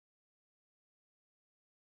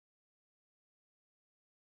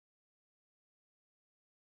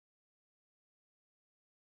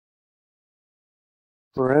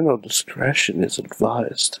Parental discretion is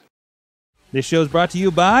advised. This show is brought to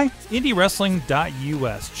you by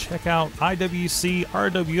IndieWrestling.us. Check out IWC,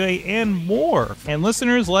 RWA, and more. And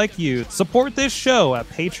listeners like you, support this show at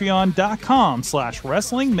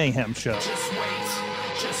Patreon.com/Wrestling Mayhem Show. Just wait,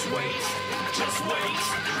 just wait, just wait,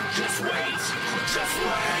 just wait, just wait.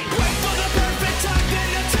 Wait for the perfect time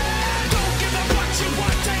then attack. Don't give up what you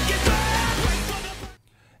want, take it back. Wait for the...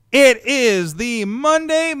 It is the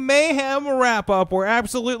Monday Mayhem wrap-up where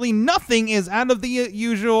absolutely nothing is out of the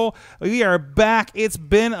usual. We are back. It's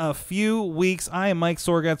been a few weeks. I am Mike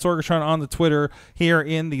Sorg at Sorgatron on the Twitter here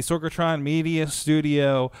in the Sorgatron Media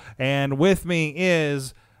Studio. And with me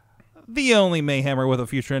is the only Mayhemmer with a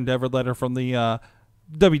future endeavor letter from the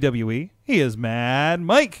WWE. He is Mad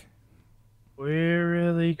Mike. We're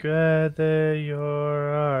really glad that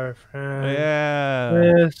you're our friend. Yeah.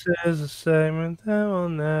 This is a segment that will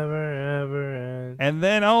never, ever end. And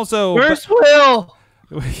then also... Where's Will?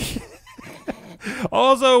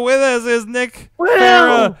 Also with us is Nick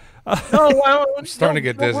Will! Farrah. I'm starting to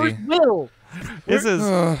get dizzy. Where's Will? This is...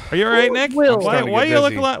 Are you all right, Nick? Will? Why Starting to do get you look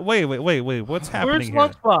dizzy. a lot... Wait. What's happening Where's here?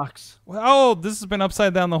 Lunchbox? Oh, this has been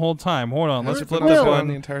upside down the whole time. Hold on. Let's Where's flip Will? this On one.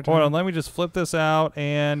 the entire time. Hold on. Let me just flip this out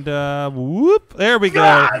and whoop. There we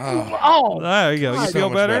go. Oh, There you go. You God. feel So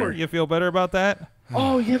much better? better. You feel better about that?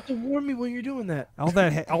 oh, you have to warn me when you're doing that.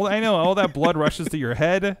 I know. All that blood rushes to your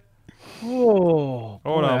head. Oh. Hold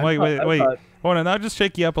boy, on. Wait. I thought- Hold on. I'll just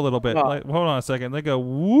shake you up a little bit. Oh. Hold on a second. They go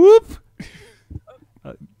whoop.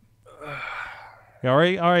 All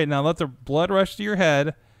right. Now let the blood rush to your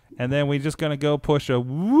head, and then we're just gonna go push a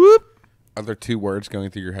whoop. Are there two words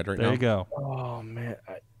going through your head right now? There you go. Oh, man.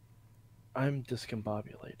 I'm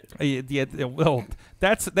discombobulated. Yeah, well,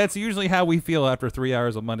 that's usually how we feel after 3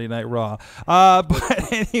 hours of Monday Night Raw.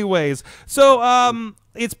 But anyways, so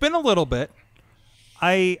it's been a little bit.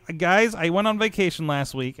 I went on vacation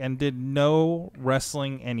last week and did no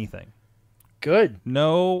wrestling anything. Good.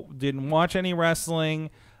 No, didn't watch any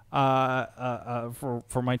wrestling.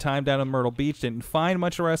 For my time down in Myrtle Beach, didn't find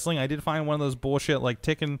much wrestling. I did find one of those bullshit like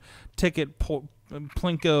ticket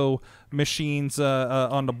plinko machines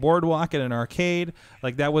on the boardwalk at an arcade.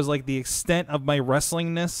 Like that was like the extent of my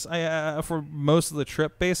wrestlingness for most of the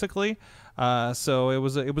trip, basically. So it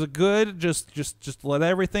was a good just let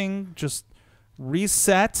everything just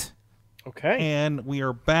reset. Okay. And we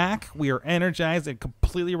are back. We are energized and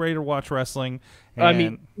completely ready to watch wrestling. I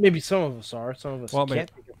mean, maybe some of us are. Some of us Well,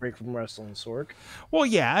 can't take a break from wrestling, Sorg. well,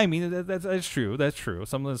 yeah. I mean, that's true. That's true.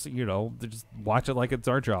 Some of us, they just watch it like it's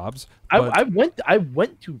our jobs. I went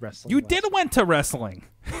to wrestling. You did went to wrestling.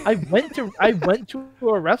 I went to a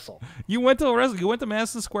wrestle. You went to a wrestling. You went to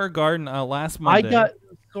Madison Square Garden last Monday.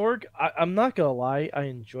 Sorg. I'm not gonna lie. I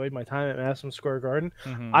enjoyed my time at Madison Square Garden.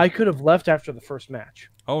 Mhm. I could have left after the first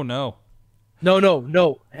match. Oh no.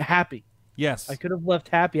 No. Happy. Yes. I could have left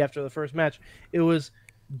happy after the first match. It was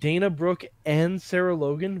Dana Brooke and Sarah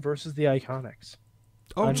Logan versus the Iconics.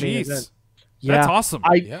 Oh on main jeez. event. That's Yeah. awesome.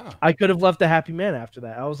 Yeah. I could have left a happy man after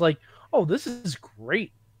that. I was like, oh, this is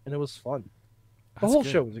great, and it was fun. The That's whole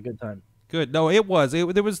good. show was a good time. Good. No, it was.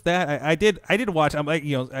 There was that. I did watch. I'm like,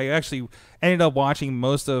 I actually ended up watching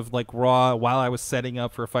most of like Raw while I was setting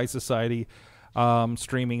up for Fight Society,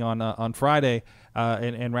 streaming on Friday,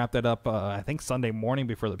 and wrapped that up. I think Sunday morning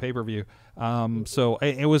before the pay-per-view. So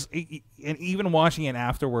it was, and even watching it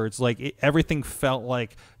afterwards, like everything felt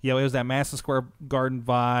like it was that Madison Square Garden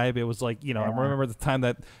vibe. It was like I remember the time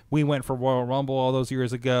that we went for Royal Rumble all those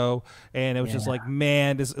years ago, and it was just like,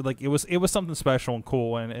 man, it was something special and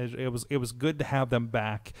cool, and it was good to have them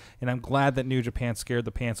back, and I'm glad that New Japan scared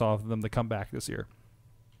the pants off of them to come back this year.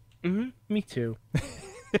 Mm-hmm. Me too.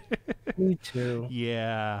 Me too.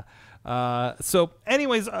 Yeah. So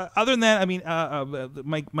anyways, other than that, I mean,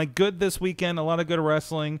 my good this weekend, a lot of good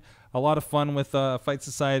wrestling, a lot of fun with Fight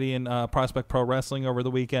Society and Prospect Pro Wrestling over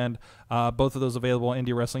the weekend. Both of those available on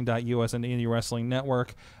IndieWrestling.us and the Indie Wrestling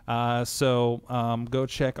Network. So go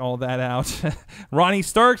check all that out. Ronnie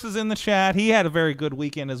Starks is in the chat. He had a very good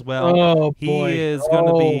weekend as well. Oh, boy. He is going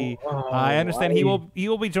to be. Oh, I understand he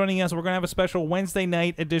will be joining us. We're going to have a special Wednesday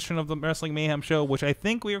night edition of the Wrestling Mayhem Show, which I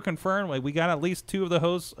think we are confirmed. Like we got at least two of the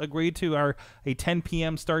hosts agreed to a 10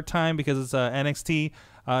 p.m. start time because it's NXT.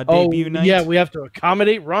 Debut night. Yeah, we have to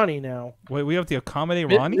accommodate Ronnie now. Wait, we have to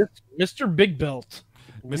accommodate Ronnie? Mr. Big Belt.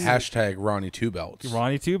 Hashtag Ronnie Two Belts.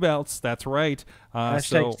 Ronnie Two Belts. That's right. Hashtag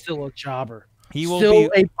So still a jobber. he will Still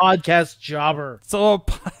be a podcast jobber. so.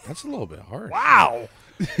 That's a little bit hard. Wow.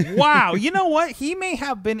 Wow. You know what? He may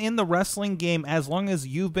have been in the wrestling game as long as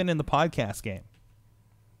you've been in the podcast game.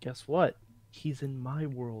 Guess what? He's in my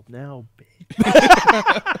world now, babe.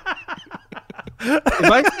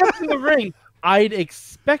 If I step in the ring, I'd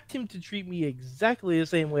expect him to treat me exactly the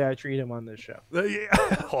same way I treat him on this show.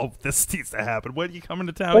 Oh, this needs to happen. When are you coming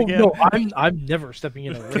to town Oh again? no, I'm never stepping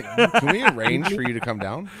in a ring. Can we arrange for you to come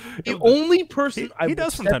down? The only person He I would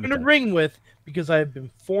does from step time to in a time. ring with, because I have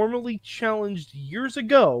been formally challenged years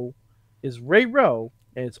ago, is Ray Rowe,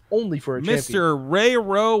 and it's only for a champion. Mr. Ray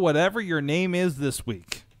Rowe, whatever your name is this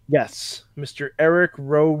week. Yes, Mr. Eric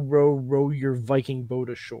row your Viking boat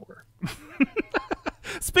ashore.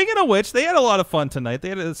 Speaking of which, they had a lot of fun tonight. They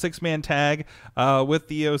had a 6-man tag with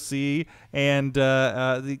the OC, and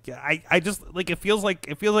I just like it feels like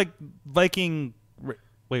Viking.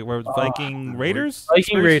 Wait, where Viking Raiders?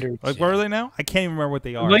 Viking Raiders. Like where are they now? I can't even remember what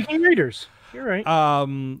they are. Viking Raiders. You're right.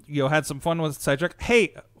 Had some fun with Cedric.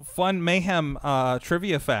 Hey, fun Mayhem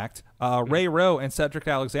trivia fact: Ray Rowe and Cedric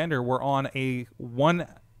Alexander were on a 1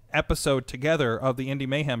 episode together of the Indie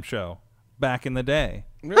Mayhem show back in the day.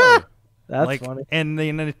 Really? That's funny. And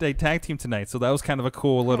they tag team tonight, so that was kind of a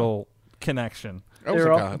cool little connection. That was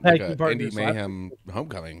They're like all a tag like team a partners Indie Mayhem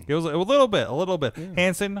homecoming. It was a little bit.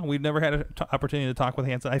 Hanson, we've never had an opportunity to talk with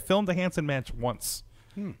Hanson. I filmed the Hanson match once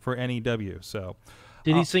for NEW, so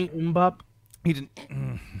Did he sing Mbop? he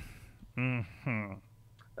didn't.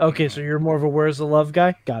 Okay, so you're more of a Where's the Love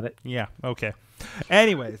guy? Got it. Yeah. Okay.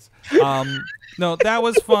 Anyways, no, that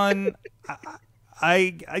was fun.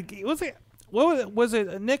 What was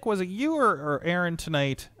it? Nick, was it you or Aaron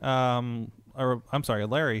tonight? Or I'm sorry,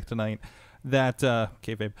 Larry tonight. That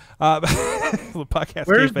kayfabe. The podcast.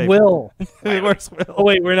 Where's kayfabe. Will? Where's Will? Oh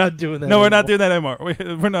wait, we're not doing that. No, we're not anymore. doing that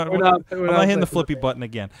anymore. We're not. I'm not hitting the flippy button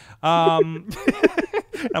again. I'm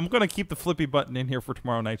gonna keep the flippy button in here for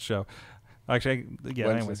tomorrow night's show. Actually, yeah.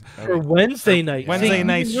 Anyways, For Wednesday night. Wednesday See,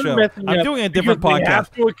 night's you're show. messing I'm up doing a different because we podcast.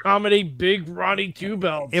 have to accommodate Big Ronnie Two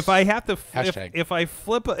Belts. If I have to, Hashtag. if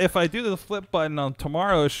I do the flip button on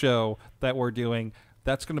tomorrow's show that we're doing,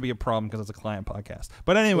 that's going to be a problem because it's a client podcast.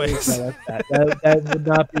 But anyways, that would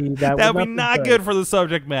not be that would be not good for the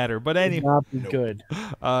subject matter. But Would anyway, not be good.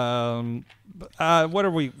 what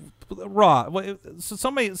are we? Raw. So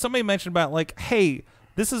somebody mentioned about like, hey,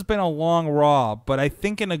 this has been a long Raw, but I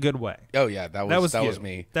think in a good way. Oh yeah, that was you.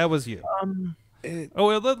 me. That was you. Oh,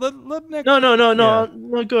 well, let Nick. No. Yeah.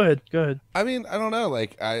 No, go ahead. Go ahead. I mean, I don't know.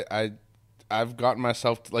 Like I've gotten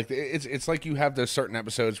myself to, like it's like you have those certain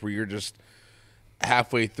episodes where you're just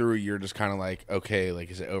halfway through, you're just kind of like, okay,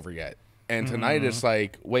 like is it over yet? And tonight it's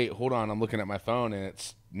like, wait, hold on, I'm looking at my phone and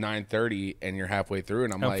it's 9:30 and you're halfway through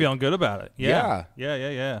and I'm like feeling good about it. Yeah.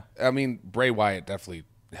 I mean, Bray Wyatt definitely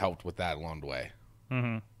helped with that along the way.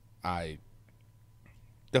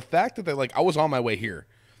 The fact that they like, I was on my way here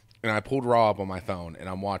and I pulled Raw up on my phone and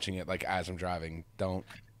I'm watching it like as I'm driving. Don't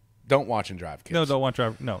watch and drive, kids. No, don't want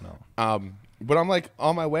to. No. But I'm like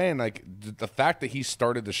on my way and like the fact that he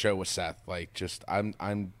started the show with Seth, like just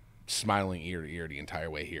I'm smiling ear to ear the entire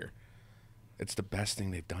way here. It's the best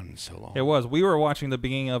thing they've done in so long. It was. We were watching the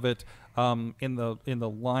beginning of it in the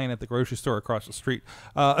line at the grocery store across the street,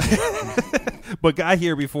 but got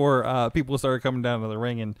here before people started coming down to the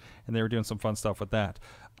ring, and they were doing some fun stuff with that.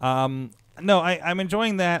 No, I'm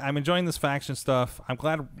enjoying that. I'm enjoying this faction stuff. I'm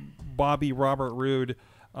glad Bobby Robert Roode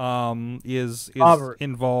is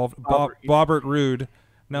involved. Bobbert Roode.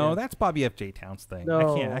 No, that's Bobby F. J. Town's thing.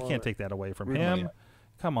 No. I can't take that away from him.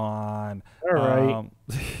 Come on. All right.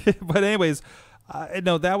 But anyways,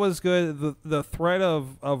 no, that was good. The threat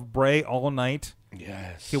of Bray all night.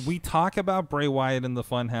 Yes. Can we talk about Bray Wyatt in the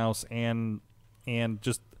Funhouse and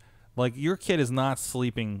just like your kid is not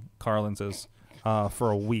sleeping, Carlin says,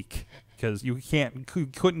 for a week because you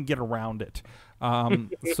couldn't get around it.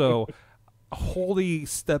 So wholly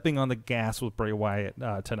stepping on the gas with Bray Wyatt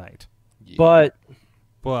tonight. Yeah.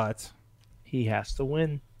 But he has to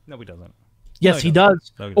win. No, he doesn't. Yes, No, he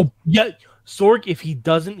does. No, he Oh, yeah. Sorg, if he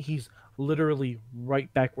doesn't, he's literally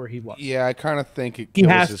right back where he was. Yeah, I kind of think it He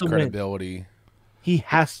kills has his to win. credibility. He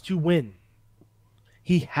has to win.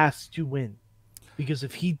 He has to win. Because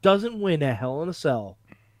if he doesn't win at Hell in a Cell,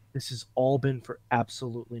 this has all been for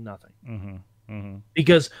absolutely nothing.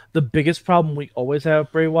 Because the biggest problem we always have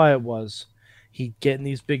with Bray Wyatt was he'd get in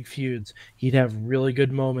these big feuds. He'd have really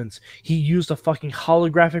good moments. He used a fucking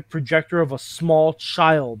holographic projector of a small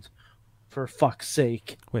child, for fuck's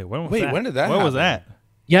sake. Wait, when was Wait, that? when did that What was happen? that?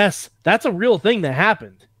 Yes, that's a real thing that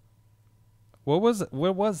happened. What was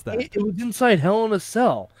that? It was inside Hell in a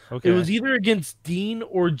Cell. Okay. It was either against Dean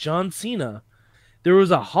or John Cena. There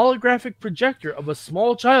was a holographic projector of a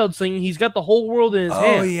small child saying he's got the whole world in his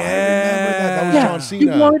hand. yeah. I remember that. That was Yeah, John you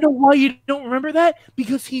Cena. want to know why you don't remember that?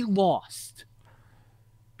 Because he lost.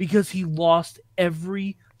 Because he lost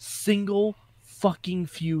every single fucking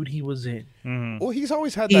feud he was in. Well, he's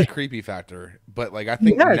always had that creepy factor, but like I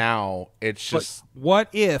think now it's just What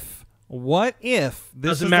if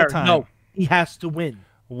this doesn't is matter. the time? No, he has to win.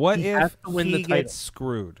 What he if has to win he the title. gets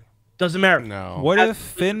screwed? Doesn't matter. no. What if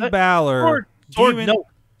Finn Balor?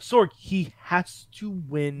 Sorg, he has to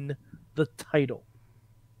win the title.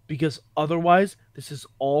 Because otherwise, this is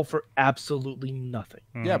all for absolutely nothing.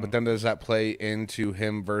 Yeah, but then does that play into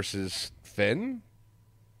him versus Finn?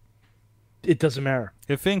 It doesn't matter.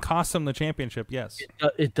 If Finn costs him the championship, yes.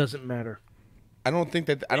 It doesn't matter. I don't think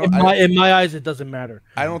that In my eyes, it doesn't matter.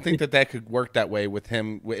 I don't think that could work that way with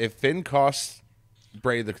him. If Finn costs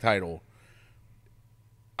Bray the title,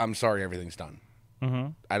 I'm sorry, everything's done.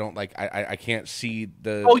 I don't like. I can't see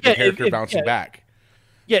the character bouncing back.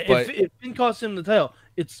 Yeah, But- if Finn costs him the title,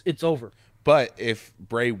 it's over. But if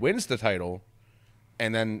Bray wins the title,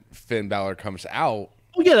 and then Finn Balor comes out,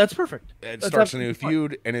 Oh yeah, that's perfect. it That's starts a new absolutely fine.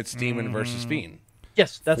 feud, and it's Demon versus Fiend.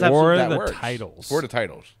 Yes, that's For absolutely That the works. titles. For the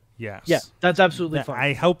titles. Yes. Yeah, that's absolutely That- fine.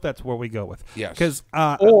 I hope that's where we go with. Yes. Because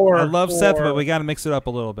Or- I love Seth, or- but we got to mix it up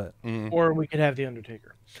a little bit. Or we could have the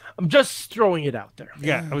Undertaker. I'm just throwing it out there.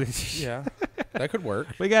 Yeah. Yeah, that could work.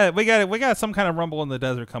 We got some kind of Rumble in the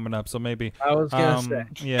Desert coming up, so maybe. I was gonna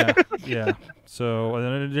say. Yeah.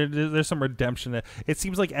 So there's some redemption. It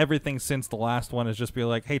seems like everything since the last one is just be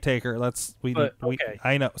like, hey Taker, okay.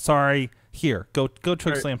 I know. Sorry. Here, go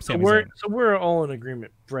choke slam Sami Zayn. So we're all in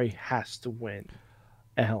agreement. Bray has to win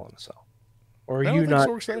a Hell in a Cell. Or are I don't you think not?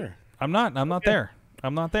 Sorg's there. I'm not there.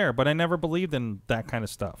 I'm not there. But I never believed in that kind of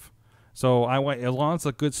stuff. So I went as long as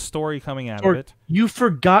a good story coming out Or of it. you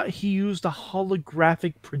forgot he used a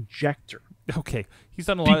holographic projector. Okay, he's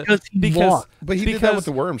done a lot Because he lost. But he did that with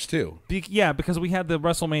the worms too. because we had the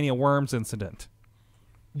WrestleMania Worms incident.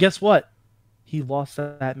 Guess what? He lost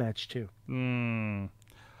that match too.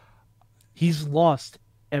 He's lost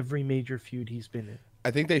every major feud he's been in.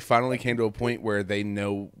 I think they finally came to a point where they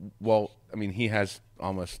know. Well, I mean, he has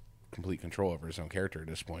almost complete control over his own character at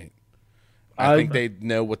this point. I think they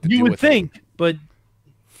know what to do. You would with him. think, but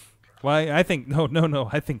Well, I think no.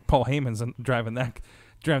 I think Paul Heyman's driving that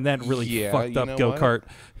really fucked up know go what? kart.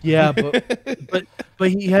 yeah,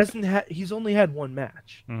 but he hasn't had. He's only had one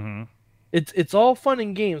match. Mm-hmm. It's all fun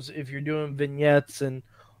and games if you're doing vignettes and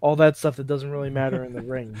all that stuff that doesn't really matter in the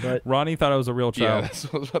ring. But Ronnie thought I was a real Yeah, child. that's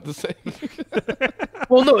what I was about to say.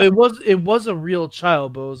 well, no, it was a real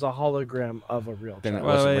child, but it was a hologram of a real Then it child.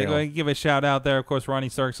 was- Well, wasn't real. I give a shout out there. Of course, Ronnie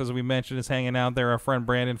Starks, as we mentioned, is hanging out there. Our friend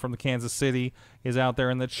Brandon from the Kansas City is out there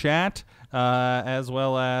in the chat, as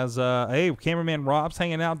well as hey, cameraman Rob's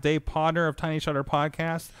hanging out. Dave Podner of Tiny Shutter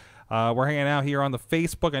Podcast. We're hanging out here on the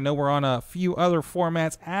Facebook. I know we're on a few other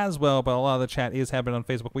formats as well, but a lot of the chat is happening on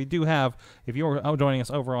Facebook. We do have, if you're joining us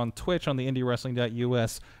over on Twitch on the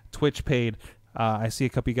IndieWrestling.us Twitch page, I see a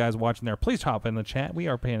couple of you guys watching there. Please hop in the chat. We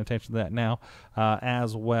are paying attention to that now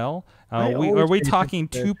as well. I Are always we pay talking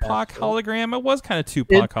attention to that Tupac chat. howlogram? It was kind of It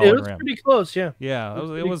Tupac was hologram. pretty close, yeah. Yeah, it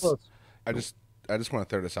Pretty was. close. I just want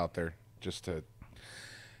to throw this out there, just to,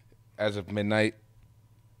 as of midnight,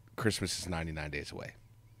 Christmas is 99 days away.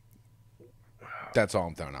 That's all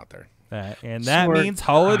I'm throwing out there. And that Sorg. means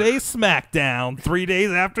Holiday Smackdown 3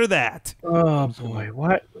 days after that. Oh boy,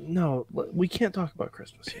 what? No, we can't talk about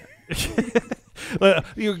Christmas yet.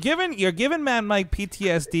 You're giving Mad Mike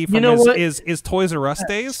PTSD from know what? his Toys R Us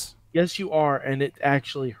days. Yes, you are, and it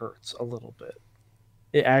actually hurts a little bit.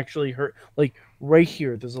 It actually hurt. Like right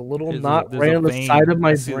here, there's a little knot There's right a on the vein. side of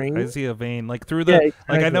my I see brain. a vein like through the. Yeah, Like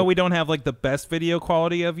I know exactly. we don't have like the best video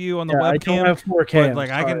quality of you on the Yeah, I webcam. don't have 4K. but I'm like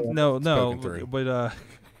I sorry. can no poking through.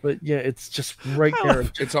 but yeah, it's just right there.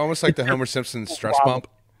 It's almost like the Homer Simpson stress Wow. bump.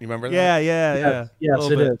 You remember that? yeah. Yes, a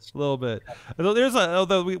little it bit, is. a little bit.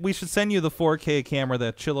 Although we should send you the 4K camera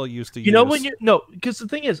that Chillo used to use. You know when because the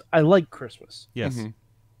thing is, I like Christmas. Yes. Mhm.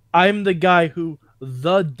 I'm the guy who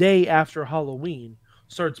the day after Halloween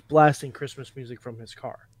starts blasting Christmas music from his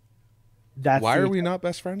car. That's Why the- are we not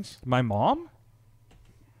best friends? My mom.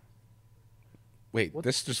 Wait,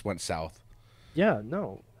 this just went south. Yeah,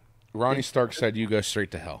 no. Ronnie Stark said you go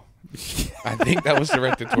straight to hell. I think that was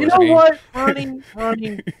directed towards You know me. what,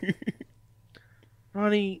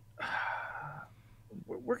 Ronnie?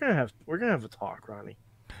 We're gonna have a talk, Ronnie.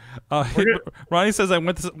 Ronnie says I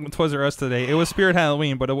went to Toys R Us today. It was Spirit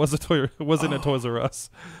Halloween, but it wasn't a Toys R Us.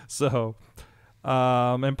 So,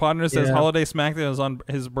 and Podner says Yeah. Holiday Smackdown is on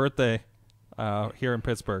his birthday here in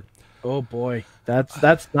Pittsburgh. Oh boy,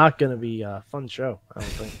 that's not gonna be a fun show. I don't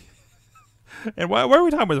think. And why are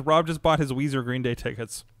we talking about this? Rob just bought his Weezer Green Day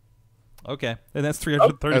tickets. Okay, and that's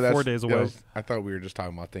 334 days away. I thought we were just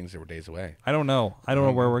talking about things that were days away. I don't know. I don't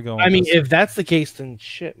know where we're going. I with mean, this. if that's the case, then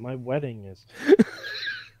shit, my wedding is.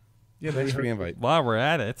 Yeah, thanks for the invite. While we're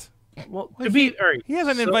at it, Well, to be all right. he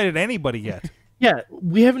hasn't invited anybody yet. Yeah,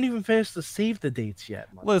 we haven't even finished the save the dates yet.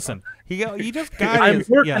 Listen, he just got I'm his.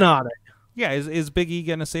 working Yeah, on it. yeah. Is Big E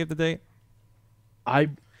gonna save the date?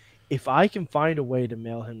 If I can find a way to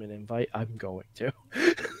mail him an invite, I'm going to.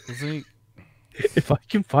 Is he? If I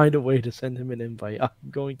can find a way to send him an invite, I'm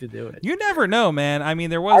going to do it. You never know, man. I mean,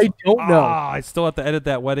 there was. I don't know. I still have to edit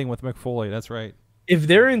that wedding with Mick Foley. That's right. If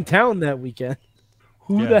they're in town that weekend,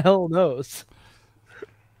 who the hell knows?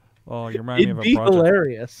 Oh, you remind me It'd of a be project.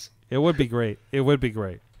 hilarious. It would be great. It would be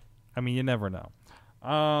great. I mean, you never know.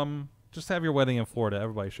 Just have your wedding in Florida.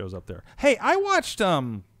 Everybody shows up there. Hey, I watched.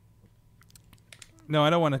 No, I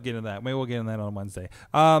don't want to get into that. Maybe we'll get into that on Wednesday.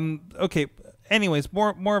 Okay. Anyways,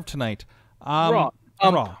 more of tonight. Raw.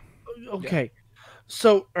 Raw. Okay.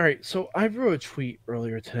 So, all right. So I wrote a tweet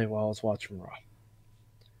earlier today while I was watching Raw.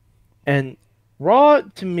 And Raw,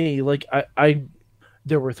 to me, like, I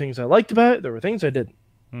there were things I liked about it. There were things I didn't.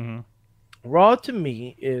 Mm-hmm. Raw, to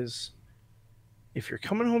me, is if you're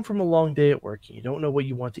coming home from a long day at work and you don't know what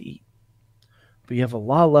you want to eat, but you have a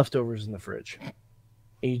lot of leftovers in the fridge,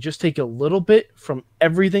 and you just take a little bit from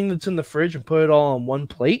everything that's in the fridge and put it all on one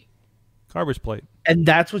plate, Garbage plate. and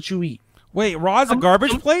that's what you eat. Wait, Raw's a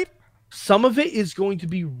garbage plate? Some of it is going to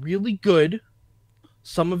be really good.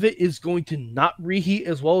 Some of it is going to not reheat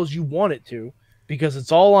as well as you want it to because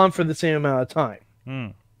it's all on for the same amount of time.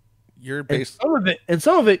 Mm. You're And based. some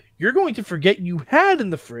of it you're going to forget you had in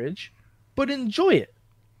the fridge, but enjoy it.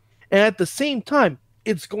 And at the same time,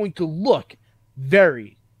 it's going to look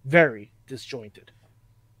very, very disjointed.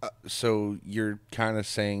 So you're kind of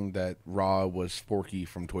saying that Raw was Forky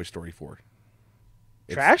from Toy Story 4.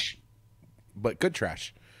 Trash? But good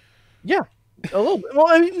trash. Yeah, a little bit. Well,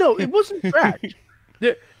 I mean, no, it wasn't trash.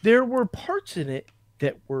 There were parts in it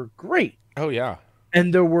that were great, Oh, yeah.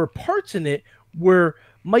 and there were parts in it where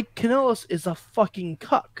Mike Kanellis is a fucking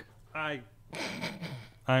cuck.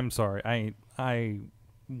 I'm sorry. I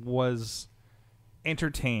was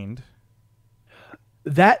entertained.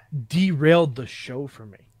 That derailed the show for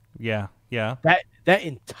me. Yeah. That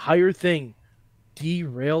entire thing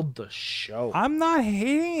derailed the show. I'm not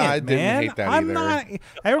hating it, I man. didn't hate that I'm either. not.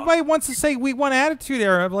 Everybody wants to say we want Attitude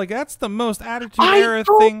Era. I'm like, that's the most Attitude I Era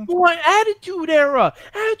don't thing. want Attitude Era.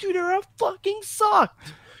 Attitude Era fucking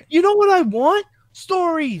sucked. You know what I want?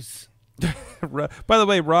 Stories. By the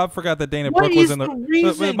way, Rob forgot that Dana What Brooke was is in the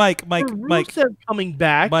reason Mike, for Mike, Rusev coming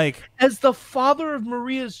back Mike. as the father of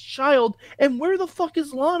Maria's child? And where the fuck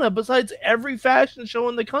is Lana besides every fashion show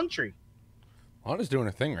in the country? Lana's doing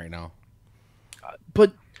a thing right now.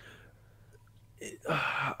 But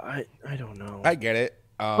I don't know. I get it.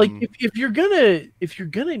 Like if you're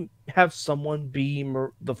gonna have someone be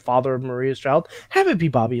the father of Maria's child, have it be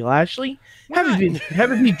Bobby Lashley, have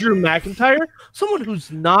it be Drew McIntyre, someone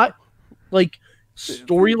who's not like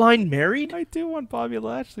storyline married. I do want Bobby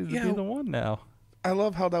Lashley to be the one now. I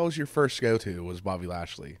love how that was your first go-to was Bobby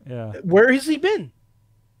Lashley. Yeah. Where has he been?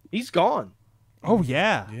 He's gone. Oh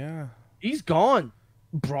yeah. Yeah. He's gone.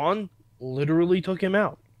 Braun literally took him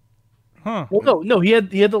out. Huh. Well, no, he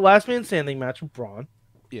had the last man standing match with Braun,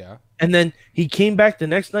 Yeah. and then he came back the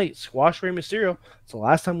next night, squashed Rey Mysterio. It's the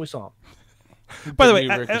last time we saw him. By the The way,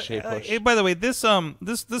 new Ricochet push. by the way,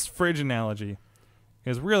 this fridge analogy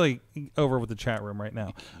is really over with the chat room right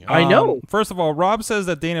now. I know. First of all, Rob says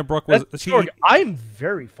that Dana Brooke was. Sorg, I'm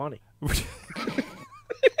very funny.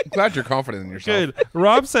 Glad you're confident in yourself. Good.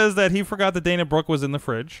 Rob says that he forgot that Dana Brooke was in the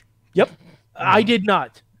fridge. Yep, I did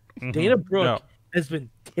not. Dana No. Brooke has been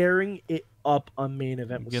tearing it up on main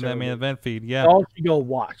event. Get that main event feed. Yeah. All to go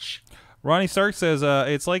watch. Ronnie Stark says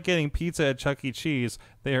it's like getting pizza at Chuck E. Cheese.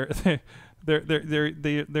 They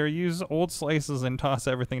use old slices and toss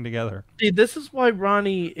everything together. See, this is why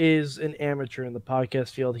Ronnie is an amateur in the podcast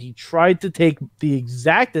field. He tried to take the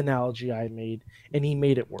exact analogy I made, and he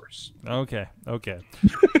made it worse. Okay.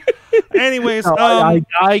 Anyways, No,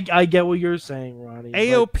 I get what you're saying, Ronnie.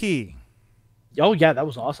 AOP. Oh yeah, that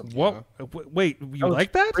was awesome. What? Wait, you was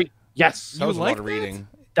like that? great. Yes, That was a like lot of that? reading.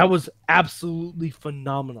 that was absolutely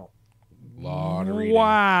phenomenal. Lot of reading.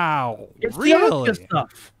 Wow. It's the Really? Asuka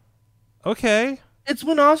stuff. Okay. It's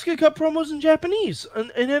when Asuka cut promos in Japanese in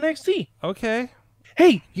NXT. Okay.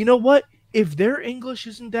 Hey, you know what? If their English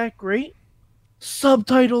isn't that great,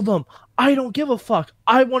 subtitle them. I don't give a fuck.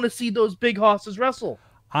 I want to see those big hosses wrestle.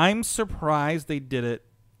 I'm surprised they did it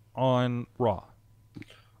on Raw.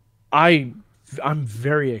 I'm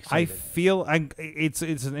very I excited. feel it's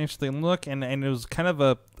an interesting look, and it was kind of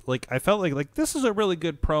a like I felt like this is a really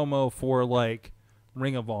good promo for like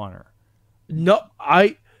Ring of Honor. No,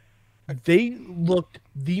 they looked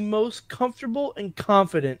the most comfortable and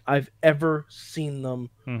confident I've ever seen them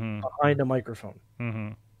behind a microphone.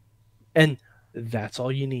 And that's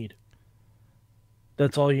all you need.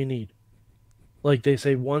 That's all you need. Like, they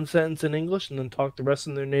say one sentence in English and then talk the rest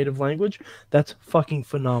in their native language. That's fucking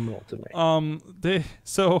phenomenal to me.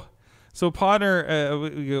 So Potter,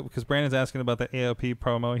 because Brandon's asking about the AOP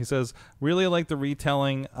promo, he says, really like the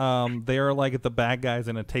retelling. They are like the bad guys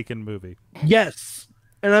in a Taken movie. Yes,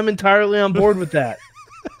 and I'm entirely on board with that.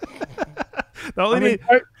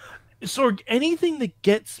 Sorg, anything that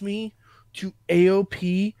gets me to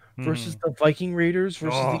AOP versus the Viking Raiders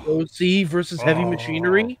versus the OC versus Heavy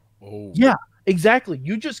Machinery. Yeah, exactly.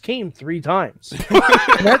 You just came 3 times.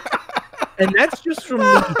 and that's just from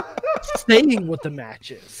me saying what the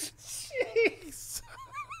match is. Jeez.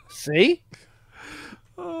 See?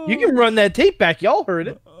 You can run that tape back. Y'all heard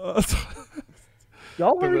it.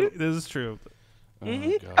 Y'all heard it. This is true.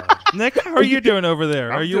 Oh, God. Nick, how are you doing over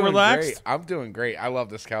there? Are you relaxed? Great. I'm doing great. I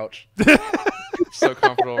love this couch. So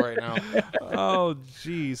comfortable right now. Oh,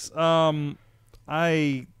 jeez.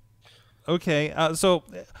 So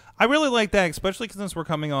I really like that, especially since we're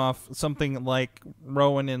coming off something like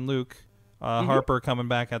Rowan and Luke Harper coming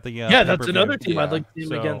back at the yeah, that's another team I'd like to see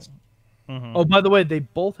them against. Oh, by the way, they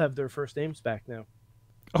both have their first names back now.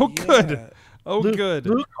 Oh, good. Oh, good.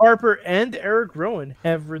 Luke Harper and Eric Rowan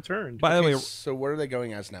have returned. By the way, so what are they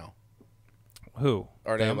going as now? Who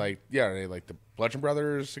are they? Are they like the Bludgeon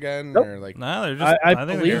Brothers again? Nope. Or like no, they're just. I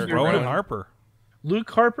think they're Rowan and Harper. Luke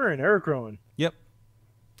Harper and Eric Rowan. Yep.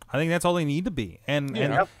 I think that's all they need to be, and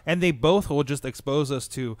they both will just expose us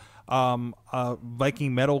to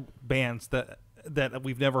Viking metal bands that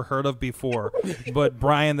we've never heard of before. But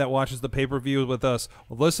Brian, that watches the pay-per-view with us,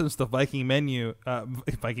 listens to Viking Menu.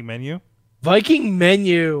 Viking Menu. Viking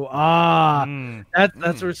Menu.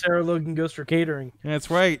 That's where Sarah Logan goes for catering. That's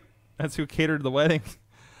right. That's who catered the wedding.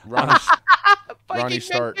 Ronnie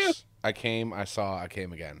Starks. I came. I saw. I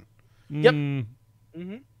came again. Yep.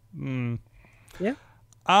 Yeah.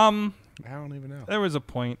 I don't even know. There was a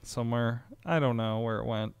point somewhere. I don't know where it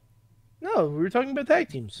went. No, we were talking about tag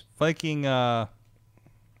teams. Viking metal.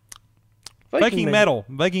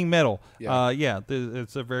 Yeah.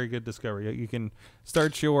 It's a very good discovery. You can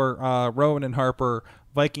start your Rowan and Harper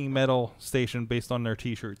Viking metal station based on their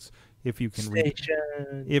T-shirts if you can read.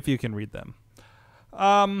 If you can read them.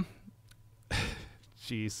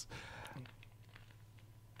 Jeez.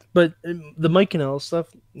 But the Mike and L stuff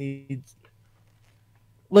needs,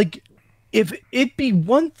 like, if it be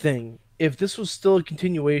one thing, if this was still a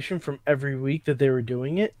continuation from every week that they were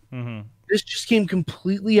doing it, this just came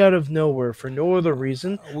completely out of nowhere for no other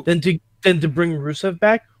reason than to bring Rusev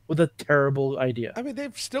back with a terrible idea. I mean,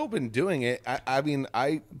 they've still been doing it.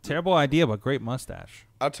 Terrible idea, but great mustache.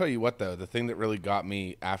 I'll tell you what, though, the thing that really got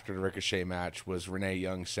me after the Ricochet match was Renee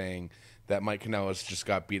Young saying that Mike Kanellis just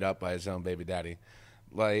got beat up by his own baby daddy.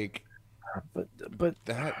 Like, but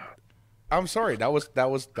that. I'm sorry, that was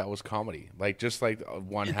comedy. Like, just like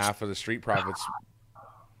one half of the Street Profits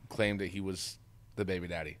claimed that he was the baby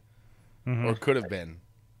daddy, or could have been.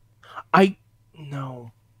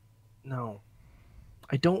 No,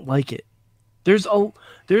 I don't like it. There's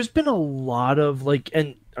been a lot of like,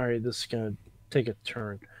 and all right, this is gonna take a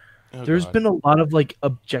turn. There's been a lot of like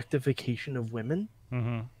objectification of women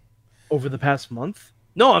over the past month.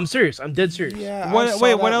 No, I'm serious. I'm dead serious. Yeah.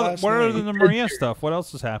 What other than the Maria stuff? What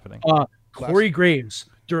else is happening? Corey Graves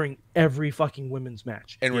during every fucking women's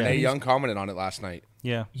match. And Renee Young commented on it last night.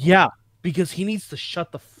 Yeah. Yeah, because he needs to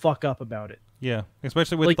shut the fuck up about it. Yeah,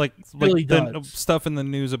 especially with like really the stuff in the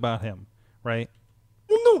news about him, right?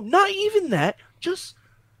 Well, no, not even that. Just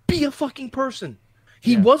be a fucking person.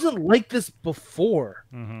 He wasn't like this before.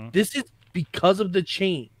 This is because of the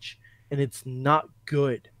change, and it's not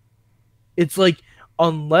good. It's like,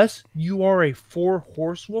 unless you are a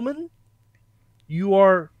 4-horsewoman, you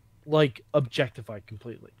are like objectified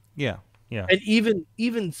completely. Yeah. And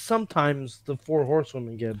even sometimes the 4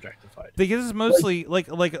 horsewomen get objectified. Because it's mostly like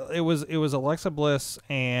it was Alexa Bliss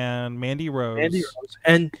and Mandy Rose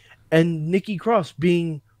and Nikki Cross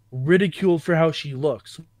being ridiculed for how she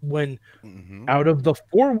looks when out of the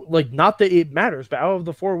 4, like, not that it matters, but out of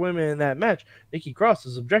the 4 women in that match, Nikki Cross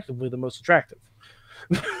is objectively the most attractive.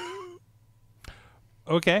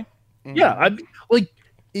 Okay. Yeah, I mean, like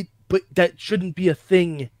it, but that shouldn't be a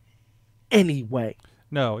thing anyway.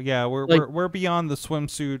 No, yeah, we're beyond the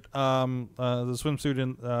swimsuit, and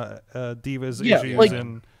divas issues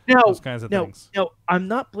and those kinds of things. Now, I'm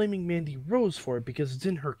not blaming Mandy Rose for it because it's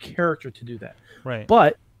in her character to do that. Right.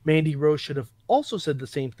 But Mandy Rose should have also said the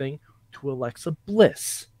same thing to Alexa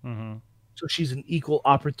Bliss. So she's an equal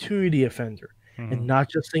opportunity offender. and not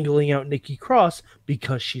just singling out Nikki Cross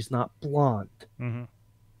because she's not blonde.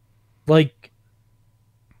 Like,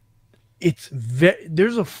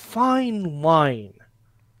 there's a fine line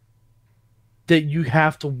that you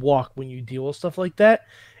have to walk when you deal with stuff like that,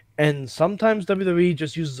 and sometimes WWE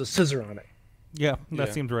just uses a scissor on it. Yeah,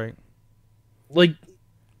 that seems right. Like,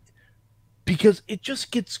 because it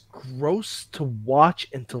just gets gross to watch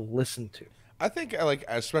and to listen to. I think, like,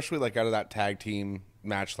 especially like out of that tag team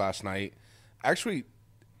match last night, actually,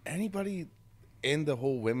 anybody in the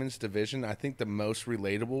whole women's division, I think the most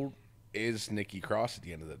relatable is Nikki Cross at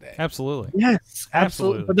the end of the day. Absolutely. Yes,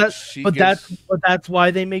 absolutely. But that's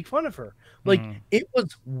why they make fun of her. Like, it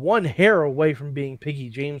was one hair away from being Piggy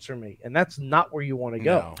James for me, and that's not where you want to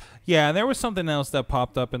go. No. Yeah, and there was something else that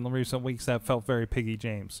popped up in the recent weeks that felt very Piggy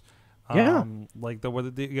James. Yeah. Like well,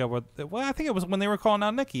 I think it was when they were calling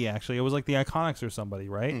out Nikki. Actually, it was like the Iconics or somebody,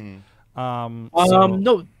 right? No,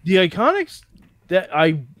 the Iconics that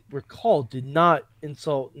I recall did not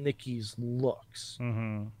insult Nikki's looks.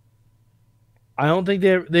 I don't think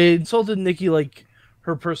they insulted Nikki like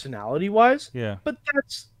her personality wise. Yeah, but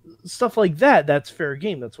that's stuff like that. That's fair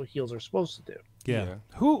game. That's what heels are supposed to do. Yeah.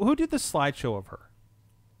 Who did the slideshow of her?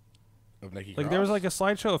 Of Nikki Like Cross? there was like a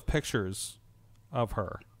slideshow of pictures of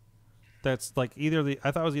her. That's like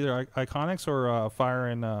I thought it was either Iconics or Fire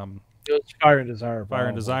and It was Fire and Desire. Fire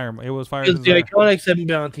and Desire. It was Fire Because and the Desire. Iconics haven't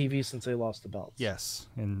been on TV since they lost the belts. Yes,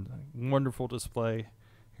 and wonderful display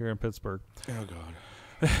here in Pittsburgh. Oh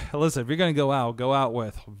God. Listen, if you're gonna go out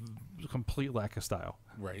with complete lack of style.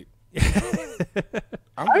 Right.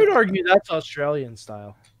 I would argue that's Australian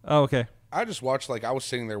style. Oh, okay. I just watched, like, I was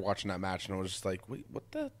sitting there watching that match, and I was just like, wait,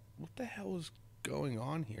 what the hell is going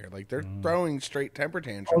on here? Like, they're throwing straight temper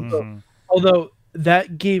tantrums. Although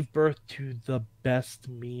that gave birth to the best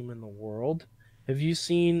meme in the world. Have you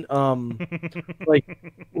seen like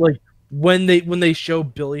when they show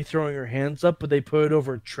Billy throwing her hands up, but they put it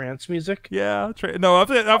over trance music? Yeah. No, I've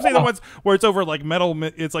seen the ones where it's over like metal.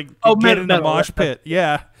 It's like get in the metal, mosh pit.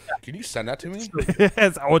 Yeah. Can you send that to me?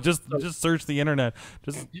 Yes. I will just search the internet.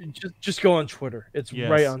 Just go on Twitter. It's Yes.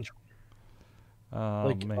 right on Twitter. Oh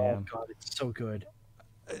Like, man. oh god, it's so good.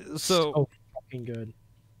 So Fucking good.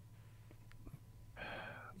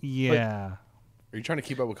 yeah. Are you trying to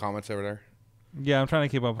keep up with comments over there? Yeah, I'm trying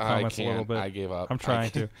to keep up with I comments a little can't. bit. I gave up. I'm trying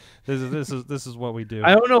to. This is what we do.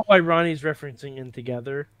 I don't know why Ronnie's referencing In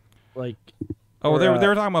Together. Like, Oh, they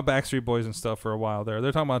were talking about Backstreet Boys and stuff for a while there.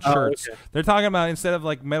 They're talking about shirts. Okay. They're talking about instead of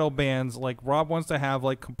like metal bands, like Rob wants to have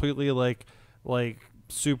like completely like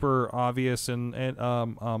super obvious and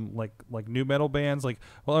like new metal bands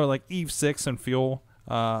or like Eve 6 and Fuel.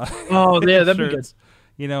 oh yeah, that'd be good. shirts.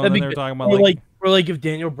 You know, That'd and be then they're good. talking about or like if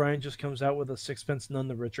Daniel Bryan just comes out with a Sixpence None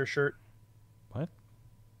the Richer shirt. What?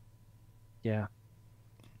 Yeah.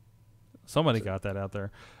 Somebody got that out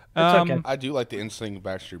there. It's okay. I do like the Instinct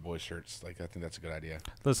Backstreet Boys shirts. Like, I think that's a good idea.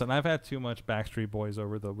 Listen, I've had too much Backstreet Boys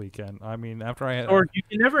over the weekend. I mean, after I had, Or you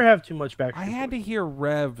can never have too much Backstreet I had Boys. to hear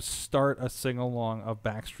Rev start a sing along of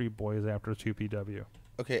Backstreet Boys after 2PW.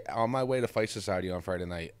 Okay, on my way to Fight Society on Friday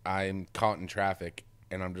night, I'm caught in traffic,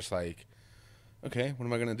 and I'm just like, okay, what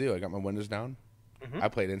am I going to do? I got my windows down. I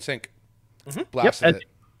played NSYNC. Blasted it.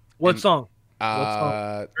 What song? What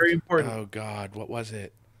song? Very important. Oh, God, what was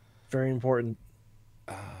it? Very important.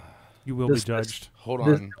 You will be judged. Hold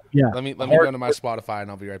on. Yeah. Let me go into my Spotify,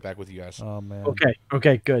 and I'll be right back with you guys. Oh man.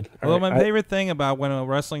 Okay, good. All Although right, my favorite thing about when a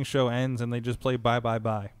wrestling show ends and they just play bye bye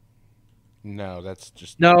bye. No, that's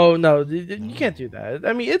just... No, you can't do that.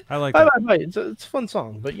 I mean, I like bye, that. bye, bye. It's a fun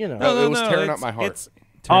song, but you know. No, it was tearing up my heart. It's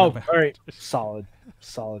tearing Oh, up my all right.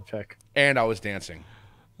 Solid pick. And I was dancing.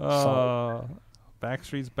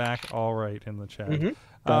 Backstreet's back, all right, in the chat.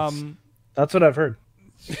 That's what I've heard.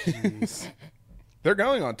 Jeez. They're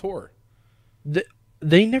going on tour.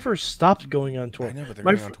 They never stopped going on tour. I know, but they're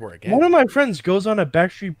going on tour again. One of my friends goes on a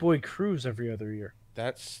Backstreet Boy cruise every other year.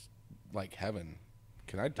 That's like heaven.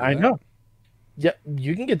 Can I do that? I know. Yeah,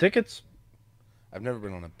 you can get tickets. I've never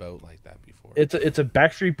been on a boat like that before. It's a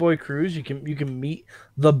Backstreet Boy cruise. You can meet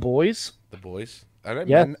the boys. The boys? Are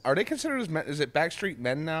they Yeah. men? Are they considered as men? Is it Backstreet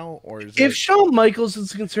Men now, or is If it? Shawn Michaels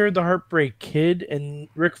is considered the Heartbreak Kid and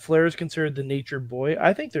Ric Flair is considered the Nature Boy,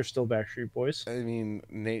 I think they're still Backstreet Boys. I mean,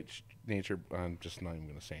 nature. I'm just not even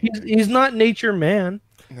gonna say anything. He's not Nature Man.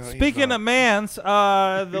 No, he's Speaking not. of mans,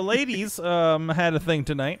 the ladies had a thing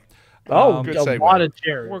tonight. Oh, good a segue. lot of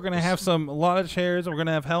chairs. We're gonna have a lot of chairs. We're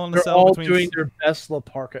gonna have Hell in a They're Cell all between. doing their best La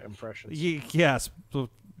Parka impressions. Yes.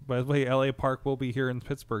 By the way, LA Park will be here in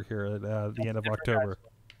Pittsburgh here at the end of October.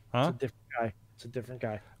 It's Huh? a different guy. It's a different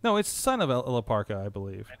guy. No, it's son of La Parka, I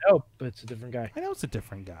believe. I know, but it's a different guy. I know it's a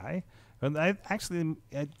different guy. And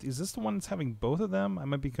is this the one that's having both of them? I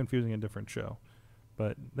might be confusing a different show,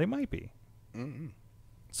 but they might be.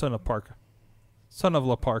 Son of Parka, son of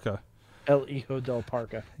La Parka. El Hijo del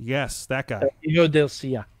Parca. Yes, that guy. El Hijo del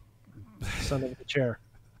Cia. Son of the chair.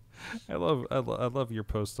 I love your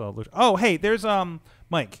post. Oh, hey, there's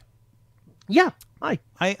Mike. Yeah. Hi.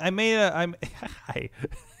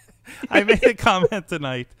 I made a comment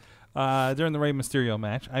tonight during the Rey Mysterio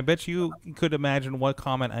match. I bet you could imagine what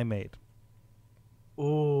comment I made.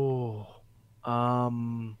 Oh.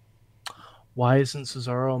 Why isn't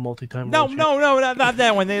Cesaro a multi-time No, world champion? not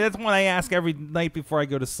that one. That's one I ask every night before I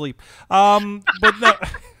go to sleep. But no.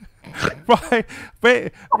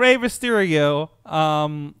 Rey Mysterio.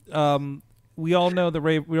 We all know the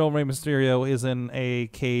real Rey Mysterio is in a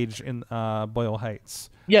cage in Boyle Heights.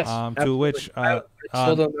 Yes. To absolutely. which I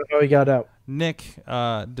still don't know how he got out. Nick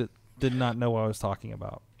did not know what I was talking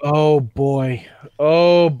about. Oh boy.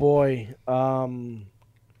 Oh boy. I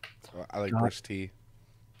like Bruce T.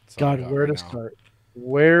 That's all I God, got where right to now. start?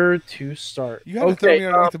 Where to start? You had to throw me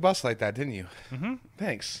underneath the bus like that, didn't you? Mm-hmm.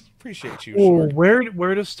 Thanks. Appreciate you. Oh, Sorg.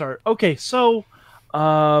 where to start? Okay, so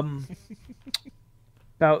about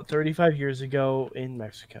 35 years ago in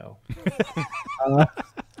Mexico.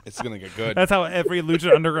 It's gonna get good. That's how every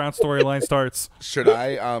Lucha Underground storyline starts. Should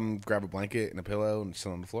I grab a blanket and a pillow and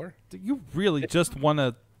sit on the floor? You really just want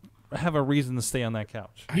to have a reason to stay on that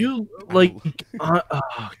couch. You like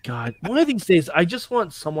oh god. One of these days I just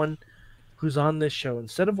want someone who's on this show,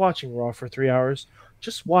 instead of watching Raw for 3 hours,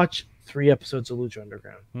 just watch 3 episodes of Lucha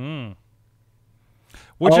Underground.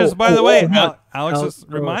 Which is, by the way, no. Alex is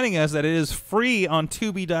reminding us that it is free on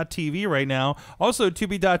Tubi.tv right now. Also,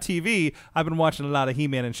 Tubi.tv, I've been watching a lot of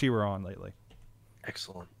He-Man and She-Ra on lately.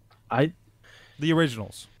 Excellent. The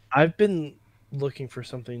originals. I've been looking for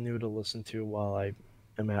something new to listen to while I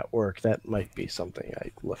am at work. That might be something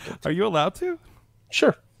I look into. Are you allowed to?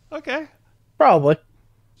 Sure. Okay. Probably.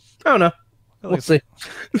 I don't know. We'll see.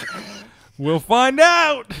 We'll find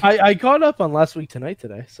out. I caught up on Last Week Tonight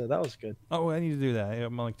today, so that was good. Oh, I need to do that.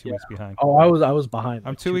 I'm like 2 weeks behind. Oh, I was behind.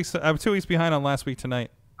 I'm 2 weeks. I'm 2 weeks behind on Last Week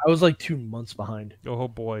Tonight. I was like 2 months behind. Oh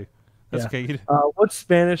boy, that's okay. What's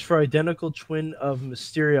Spanish for identical twin of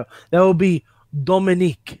Mysterio? That would be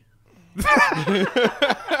Dominique.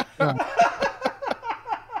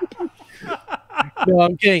 No,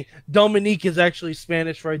 I'm kidding. Dominique is actually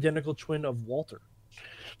Spanish for identical twin of Walter.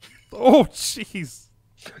 Oh jeez.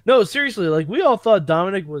 No, seriously, like we all thought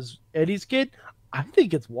Dominic was Eddie's kid. I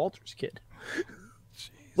think it's Walter's kid.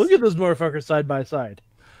 Look at those motherfuckers side by side.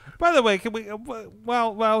 By the way, can we?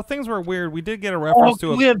 Well, things were weird. We did get a reference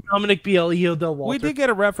to we have Dominic Bielio del Walter. We did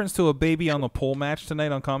get a reference to a baby on the pole match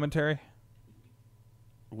tonight on commentary.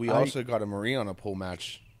 We also got a Marie on a pole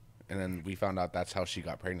match, and then we found out that's how she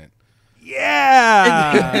got pregnant.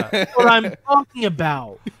 Yeah, That's what I'm talking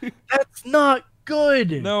about. That's not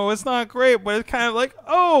good. No, it's not great, but it's kind of like,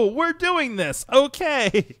 oh, we're doing this.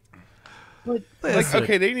 Okay. But, Like,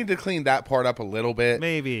 okay, they need to clean that part up a little bit.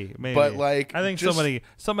 Maybe. But, like, I think just-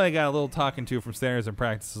 somebody got a little talking to from standards and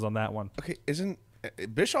practices on that one. Okay, isn't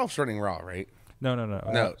Bischoff's running Raw, right?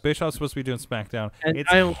 No. Bischoff's supposed to be doing SmackDown. And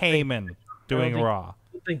It's I don't Heyman doing Raw. I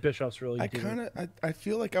don't think Bischoff's really I doing I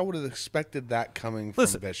feel like I would have expected that coming from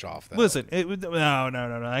Bischoff. Though. Listen, no.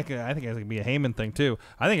 I think it can be a Heyman thing too.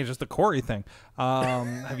 I think it's just a Corey thing.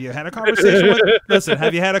 Have you had a conversation with? Listen,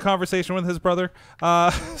 have you had a conversation with his brother?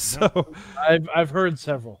 So I've heard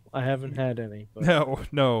several. I haven't had any. But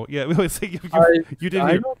no. Yeah, you did.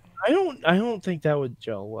 I don't think that would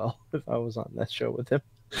gel well if I was on that show with him.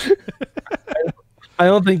 I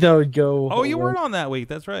don't think that would go. Oh, you weren't on that week.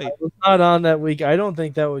 That's right. I was not on that week. I don't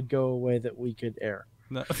think that would go away that we could air.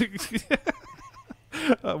 No.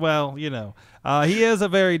 Well, he is a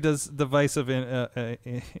very divisive.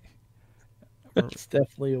 It's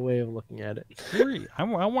definitely a way of looking at it.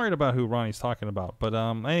 I'm worried about who Ronnie's talking about, but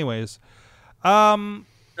anyways,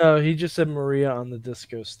 No, he just said Maria on the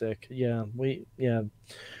disco stick. Yeah,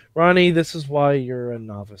 Ronnie, this is why you're a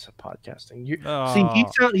novice at podcasting.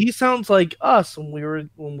 See, he sounds like us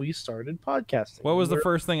when we started podcasting. What was the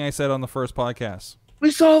first thing I said on the first podcast?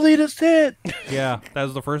 We saw Lita's tit. Yeah, that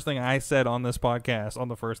was the first thing I said on this podcast on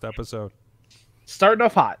the first episode. Starting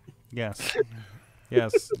off hot. Yes.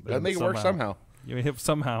 That make it work somehow.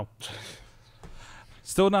 Somehow.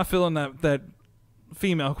 Still not feeling that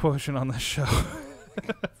female quotient on this show.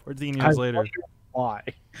 14 years later. Wonder why?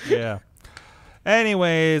 Yeah.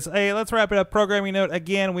 Anyways, hey, let's wrap it up. Programming note,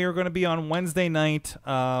 again, we are going to be on Wednesday night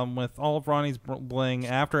with all of Ronnie's bling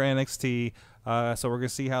after NXT. So we're going to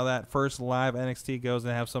see how that first live NXT goes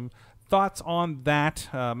and have some thoughts on that.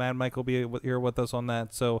 Mad Mike will be here with us on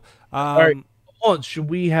that. So, All right. Hold on. Should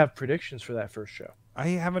we have predictions for that first show? I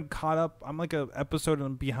haven't caught up. I'm like an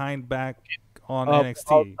episode behind back on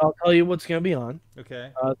NXT. I'll tell you what's going to be on.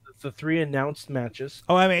 Okay. The 3 announced matches.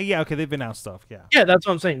 Oh, I mean, yeah, okay, they've announced stuff. Yeah. Yeah, that's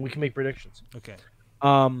what I'm saying. We can make predictions. Okay.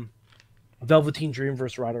 Velveteen Dream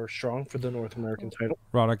versus Roderick Strong for the North American title.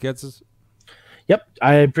 Roderick gets his Yep,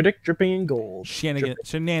 I predict dripping in gold.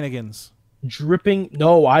 shenanigans. Dripping.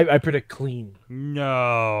 No, I predict clean.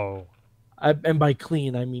 No. And by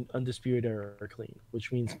clean, I mean undisputed era clean,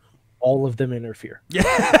 which means all of them interfere.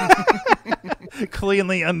 Yeah.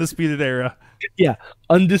 Cleanly undisputed era. Yeah,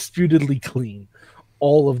 undisputedly clean.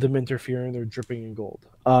 All of them interfere and they're dripping in gold.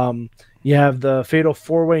 You have the Fatal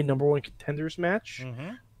 4-Way #1 Contenders match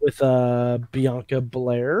with Bianca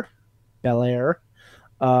Belair, Candice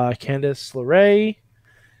LeRae,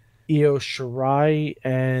 Io Shirai,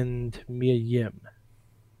 and Mia Yim,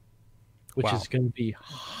 which is going to be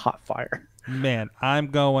hot fire. Man, I'm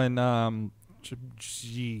going.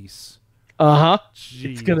 Jeez.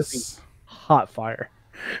 It's going to be hot fire.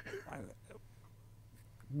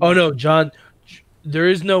 Oh no, John. There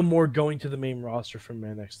is no more going to the main roster from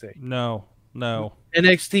NXT. No.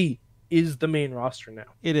 NXT is the main roster now.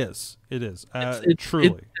 It is. It's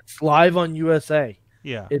Truly. It's live on USA.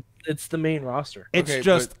 Yeah. It's the main roster. It's Okay,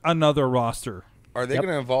 just another roster. Are they going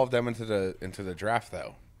to involve them into the draft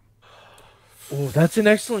though? Oh, that's an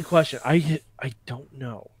excellent question. I don't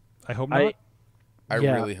know. I hope not. I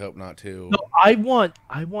Yeah. really hope not too. No, I want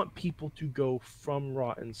people to go from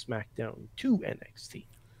Raw and SmackDown to NXT.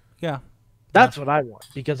 Yeah. That's what I want,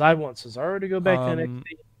 because I want Cesaro to go back to NXT.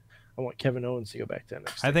 I want Kevin Owens to go back to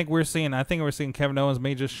NXT. I think we're seeing Kevin Owens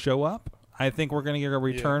may just show up. I think we're going to get a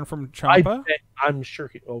return from Ciampa I'm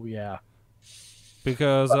sure. Oh yeah.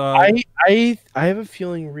 because I have a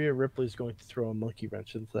feeling Rhea Ripley is going to throw a monkey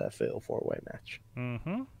wrench into that Fatal 4-Way match.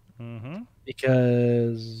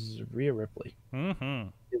 Because Rhea Ripley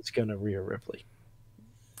is gonna Rhea Ripley.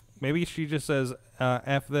 maybe she just says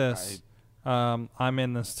F this. I'm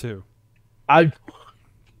in this too.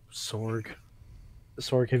 Sorg,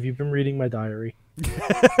 have you been reading my diary?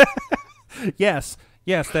 Yes,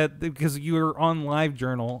 that because you're on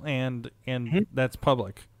LiveJournal and that's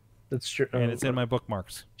public. That's true. And it's in my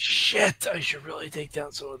bookmarks. Shit, I should really take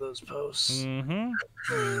down some of those posts.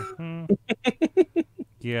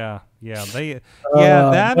 Yeah. They.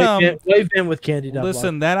 Wave in with Candy.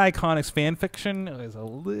 Listen, that Iconics fan fiction is a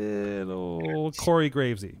little Corey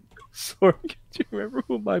Gravesy. Sorg, do you remember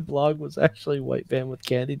when my blog was actually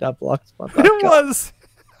whitebandwithcandy.blogspot.com? It was.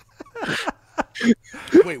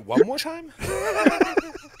 Wait, one more time?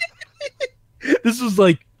 This was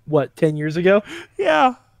like what, 10 years ago?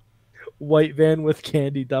 Yeah.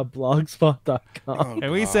 whitevanwithcandy.blogspot.com.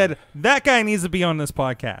 And we said that guy needs to be on this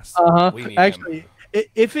podcast. We need Actually,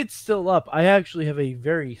 if it's still up, I actually have a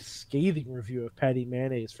very scathing review of Patty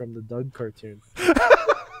Mayonnaise from the Doug cartoon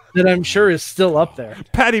that I'm sure is still up there.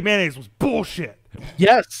 Patty Mayonnaise was bullshit.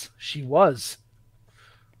 Yes, she was.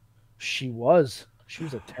 She was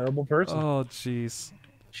a terrible person. Oh, jeez.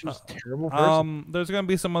 She was a terrible person. There's gonna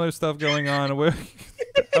be some other stuff going on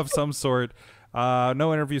of some sort.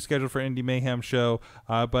 No interview scheduled for Indie Mayhem show,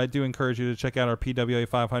 but I do encourage you to check out our PWA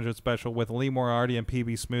 500 special with Lee Moriarty and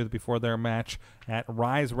PB Smooth before their match at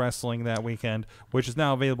Rise Wrestling that weekend, which is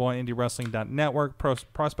now available on IndieWrestling.network.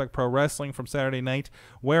 Prospect Pro Wrestling from Saturday night,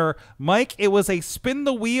 where, Mike, it was a spin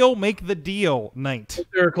the wheel, make the deal night.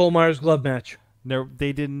 There a Cole Myers glove match.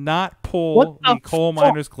 They did not pull the Cole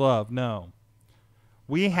Myers glove, no.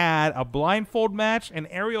 We had a blindfold match, an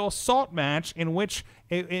aerial assault match, in which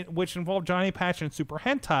which involved Johnny Patch and Super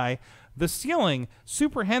Hentai. The ceiling,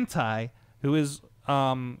 Super Hentai, who is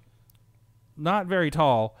not very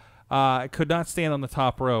tall, could not stand on the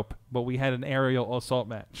top rope, but we had an aerial assault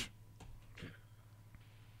match.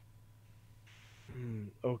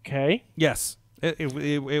 Okay. Yes,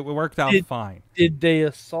 it worked out fine. Did they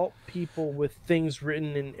assault people with things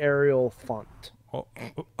written in Arial font?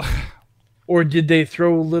 Or did they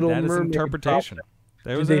throw Little That is Mermaid interpretation. props?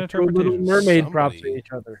 There was Did an they throw Little interpretation. Mermaid props at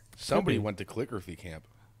each other? Somebody went to calligraphy camp.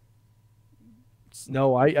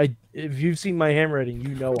 No, I if you've seen my handwriting,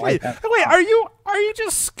 you know Wait, I have. are you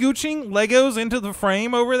just scooching Legos into the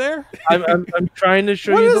frame over there? I'm trying to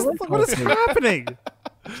show you the Lego What is update. happening?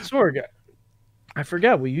 Sorg, I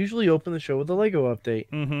forgot. We usually open the show with a Lego update.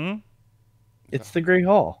 Mm-hmm. It's the Great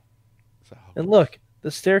Hall. And look,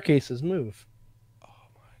 the staircases move.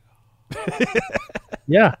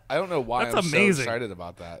 Yeah. I don't know why That's I'm amazing. so excited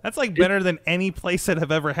about that. That's like better than any place that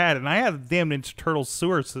I've ever had, and I have a damn Ninja Turtle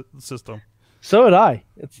sewer system. So did I.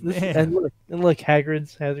 It's this, Man. and look,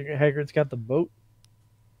 Hagrid's got the boat.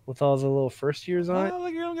 with all the little first years on it. Oh,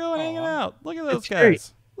 look at them going hanging out. Look at those It's guys.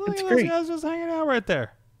 great. Look It's at those great. guys just hanging out right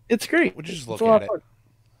there. It's great. Would you just It's look a lot at of it? fun.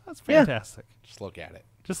 That's fantastic. Just look at it.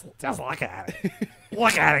 Just look at it.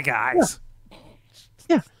 Look at it, guys.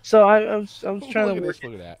 Yeah. So I was trying to work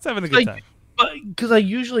Look at that. It's having a good time. because I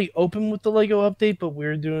usually open with the Lego update, but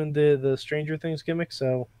we're doing the Stranger Things gimmick,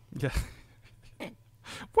 so Yeah.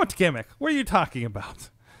 What gimmick? What are you talking about?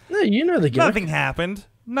 no, you know the gimmick. Nothing happened.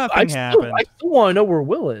 Nothing I happened. still want to know where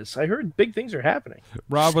Will is. I heard big things are happening.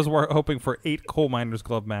 Rob was hoping for 8 coal miners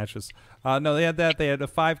glove matches. No, they had that. They had a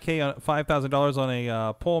 $5,000 on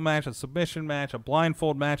a pole match, a submission match, a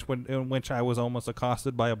blindfold match, in which I was almost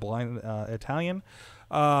accosted by a blind Italian.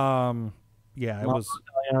 Yeah, it was.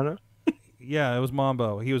 Diana. Yeah, it was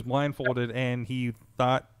Mambo. He was blindfolded and he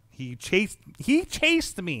thought he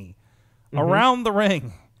chased me around the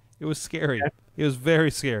ring. It was scary. It was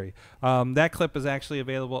very scary. That clip is actually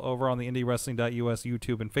available over on the IndieWrestling.us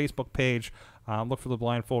YouTube and Facebook page. Look for the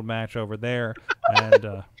blindfold match over there.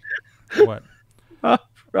 And what?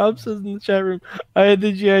 Rob says in the chat room, I had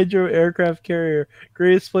the G.I. Joe aircraft carrier.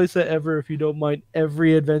 Greatest place ever, if you don't mind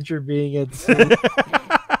every adventure being at sea.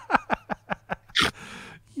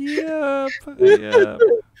 Yep. Yep.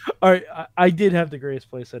 All right, I did have the greatest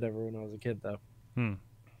place ever when I was a kid, though. Hmm.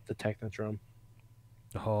 The Technodrome.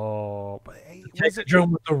 Oh, but hey, The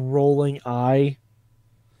Technodrome with the rolling eye.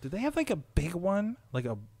 did they have like a big one, like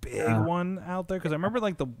a big one out there? Because I remember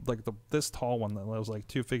like the this tall one that was like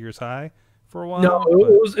 2 figures high for a while. No,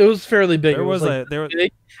 but it was fairly big. there It was like a there.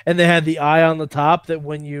 big, and they had the eye on the top that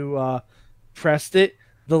when you pressed it,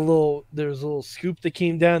 there was a little scoop that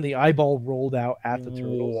came down. The eyeball rolled out at the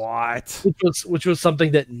turtles. What? Which was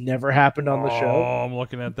something that never happened on the show. Oh, I'm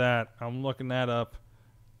looking at that. I'm looking that up.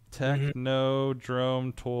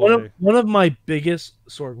 Technodrome toy. One of my biggest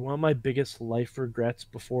life regrets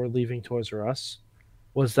before leaving Toys R Us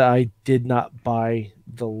was that I did not buy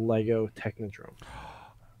the Lego Technodrome.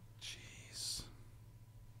 Jeez.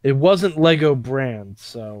 It wasn't Lego brand,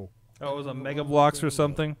 so Oh, it was a Mega Bloks or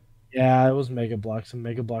something. yeah, it was Mega Bloks, and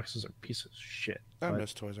Mega Bloks is a piece of shit. I but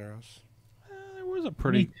miss Toys R Us. It was a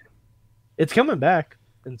pretty. It's coming back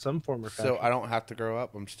in some form or fashion. So I don't have to grow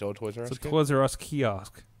up. I'm still a Toys R Us It's a kid? Toys R Us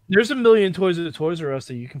kiosk. There's a million toys at Toys R Us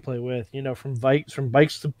that you can play with. You know, from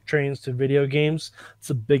bikes to trains to video games. It's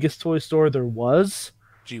the biggest toy store there was.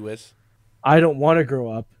 Gee whiz. I don't want to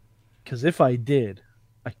grow up, because if I did,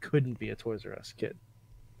 I couldn't be a Toys R Us kid.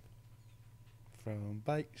 From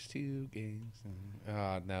bikes to games.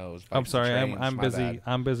 No, it was bikes I'm sorry. to trains. I'm My busy. bad.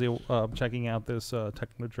 I'm busy checking out this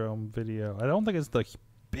Technodrome video. I don't think it's the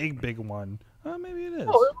big one. Maybe it is.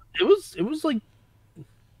 Oh, it was like,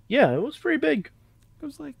 yeah, it was pretty big. It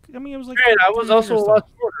was like. I mean, it was like. Granted, I was 3 also a figures lot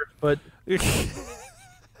shorter, but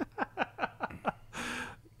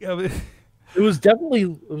yeah, but- it was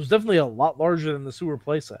definitely a lot larger than the sewer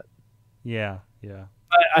playset. yeah. Yeah.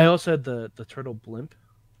 I also had the turtle blimp.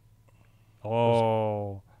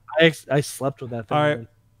 Oh. I slept with that thing. All Man.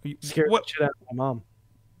 right. Scared What? the shit out of my mom.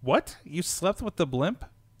 What? You slept with the blimp?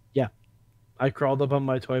 I crawled up on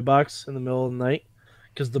my toy box in the middle of the night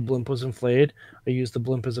because the blimp was inflated. I used the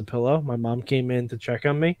blimp as a pillow. My mom came in to check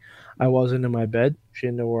on me. I wasn't in my bed. She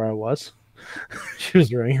didn't know where I was. She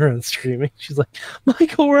was running around screaming. She's like,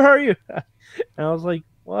 "Michael, where are you?" And I was like,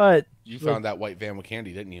 "What?" You She's found like, that white van with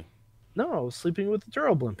candy, didn't you? No, I was sleeping with the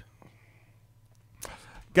turtle blimp.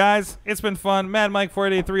 Guys, it's been fun. Mad Mike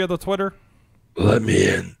 483 on the Twitter. Let me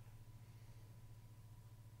in.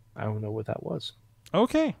 I don't know what that was.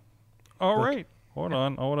 Okay. All right. Hold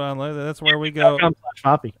on. That's where we go.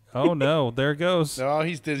 Poppy. Oh no, there it goes. No,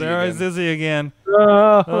 he's dizzy. There is again. Dizzy again.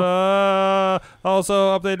 Oh.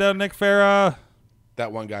 Also, update on Nick Farrah.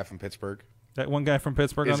 That one guy from Pittsburgh That one guy from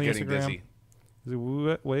Pittsburgh is on the getting Instagram. dizzy. Is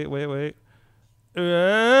it- wait.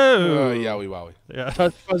 Oh. Yowie wowie. Yeah.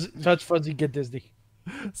 Touch fuzzy, get Disney.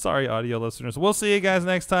 Sorry, audio listeners. We'll see you guys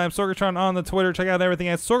next time. Sorgatron on the Twitter. Check out everything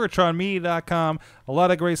at sorgatronmedia.com. A lot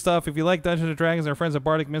of great stuff. If you like Dungeons & Dragons, our friends at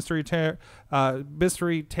Bardic Mystery Tales.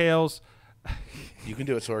 You can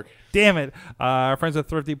do it, Sorg. Damn it. Our friends at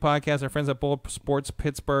Thrifty Podcast, our friends at Bullet Sports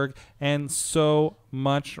Pittsburgh, and so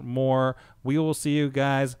much more. We will see you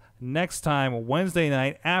guys next time, Wednesday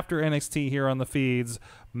night, after NXT here on the feeds.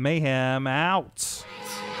 Mayhem out. Just wait,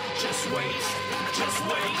 just wait, just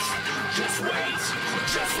wait, just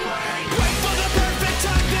wait. Wait for the perfect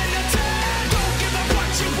time, then attack. Don't give up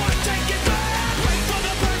what you want, take it back. Wait for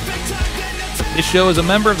the perfect time, then attack. This show is a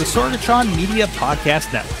member of the Sorgatron Media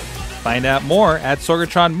Podcast Network. Find out more at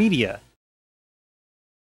sorgatronmedia.com.